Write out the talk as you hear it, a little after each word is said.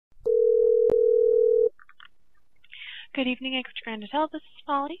Good evening, Extra Grand Hotel. This is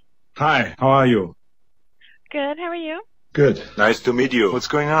Polly. Hi, how are you? Good, how are you? Good. Nice to meet you. What's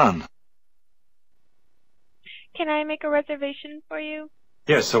going on? Can I make a reservation for you?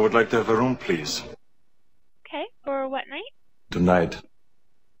 Yes, I would like to have a room, please. Okay, for what night? Tonight.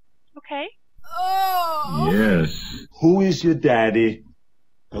 Okay. Yes. Who is your daddy?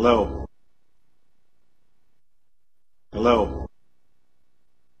 Hello? Hello?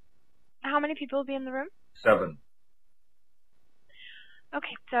 How many people will be in the room? 7.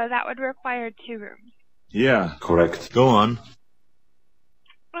 Okay, so that would require 2 rooms. Yeah, correct. Go on.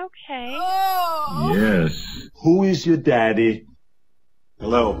 Okay. Yes. Who is your daddy?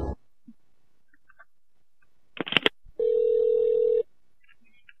 Hello?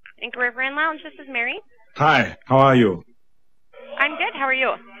 Anchor River Inn Lounge, this is Mary. Hi, how are you? I'm good, how are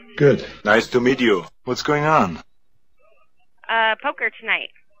you? Good. Nice to meet you. What's going on? Poker tonight.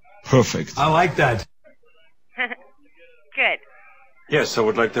 Perfect. I like that. Good. Yes, I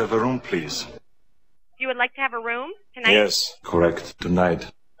would like to have a room, please. You would like to have a room tonight? Yes, correct. Tonight.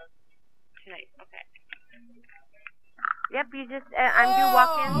 Tonight, okay. Yep, you just, I'm due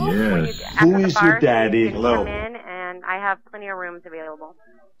walk-in. Yes. Who is your daddy? So Hello? come in, and I have plenty of rooms available.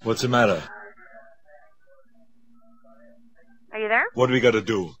 What's the matter? Are you there? What do we gotta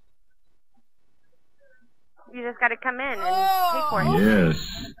do? You just gotta come in and pay for it.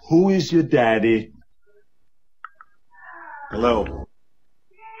 Yes. Who is your daddy? Hello?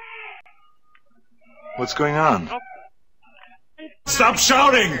 What's going on? Stop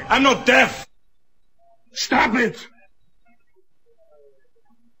shouting! I'm not deaf! Stop it!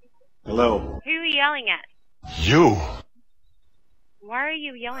 Hello? Who are you yelling at? You! Why are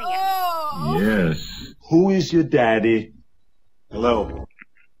you yelling at me? Yes. Who is your daddy? Hello?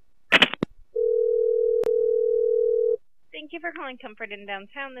 Thank you for calling Comfort Inn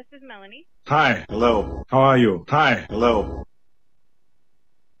Downtown. This is Melanie. Hi. Hello. How are you? Hi. Hello.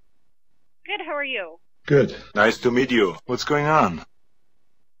 Good, how are you? Good. Nice to meet you. What's going on?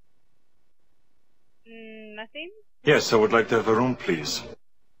 Nothing? Yes, I would like to have a room, please.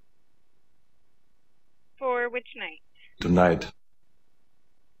 For which night? Tonight.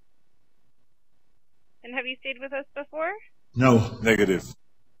 And have you stayed with us before? No. Negative.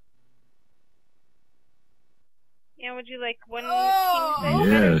 Yeah, would you like one king size bed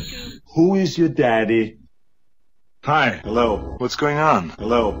or 2? Yes. Who is your daddy? Hi. Hello. What's going on?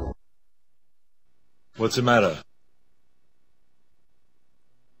 Hello. What's the matter?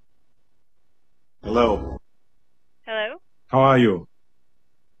 Hello. Hello? How are you?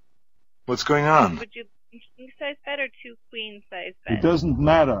 What's going on? Would you like a king size bed or 2 queen size It beds? doesn't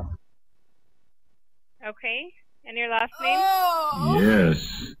matter. Okay. And your last name?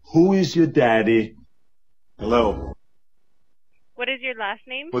 Yes. Who is your daddy? Hello. What is your last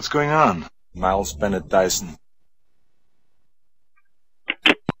name? What's going on? Myles Bennett Dyson.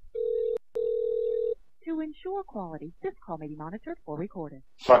 To ensure quality, this call may be monitored or recorded.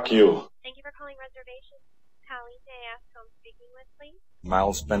 Fuck you. Thank you for calling Reservation. Colleen, may I ask who I'm speaking with, please?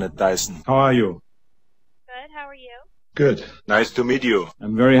 Myles Bennett Dyson. How are you? Good, how are you? Good. Nice to meet you.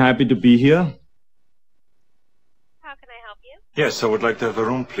 I'm very happy to be here. How can I help you? Yes, I would like to have a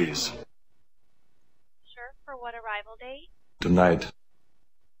room, please. Sure, for what arrival date? Tonight.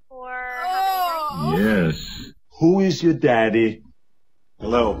 For how many nights? Yes. Who is your daddy?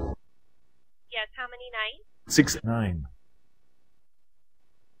 Hello. Yes, how many nights? 6, 9.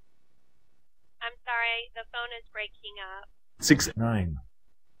 I'm sorry, the phone is breaking up. 6, 9.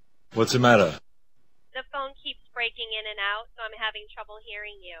 What's the matter? The phone keeps breaking in and out, so I'm having trouble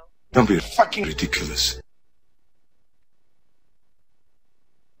hearing you. Don't be fucking ridiculous.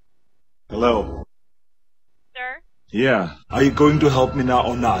 Hello. Sir? Yeah. Are you going to help me now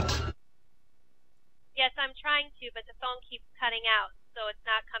or not? Yes, I'm trying to, but the phone keeps cutting out, so it's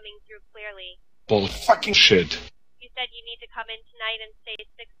not coming through clearly. Bull fucking shit. You said you need to come in tonight and stay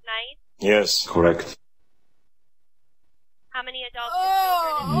 6 nights? Yes. Correct. How many adults and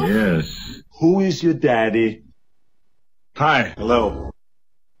children in the room? Yes. Who is your daddy? Hi. Hello.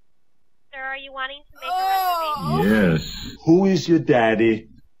 Sir, are you wanting to make a reservation? Yes. Who is your daddy?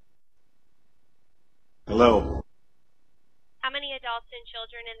 Hello. How many adults and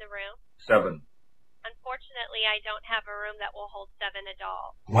children in the room? 7. Unfortunately, I don't have a room that will hold 7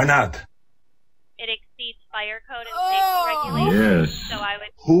 adults. Why not? It exceeds fire code and safety regulations, Yes. so I would...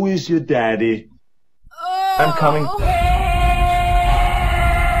 Who is your daddy? I'm coming.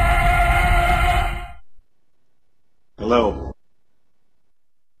 Hello.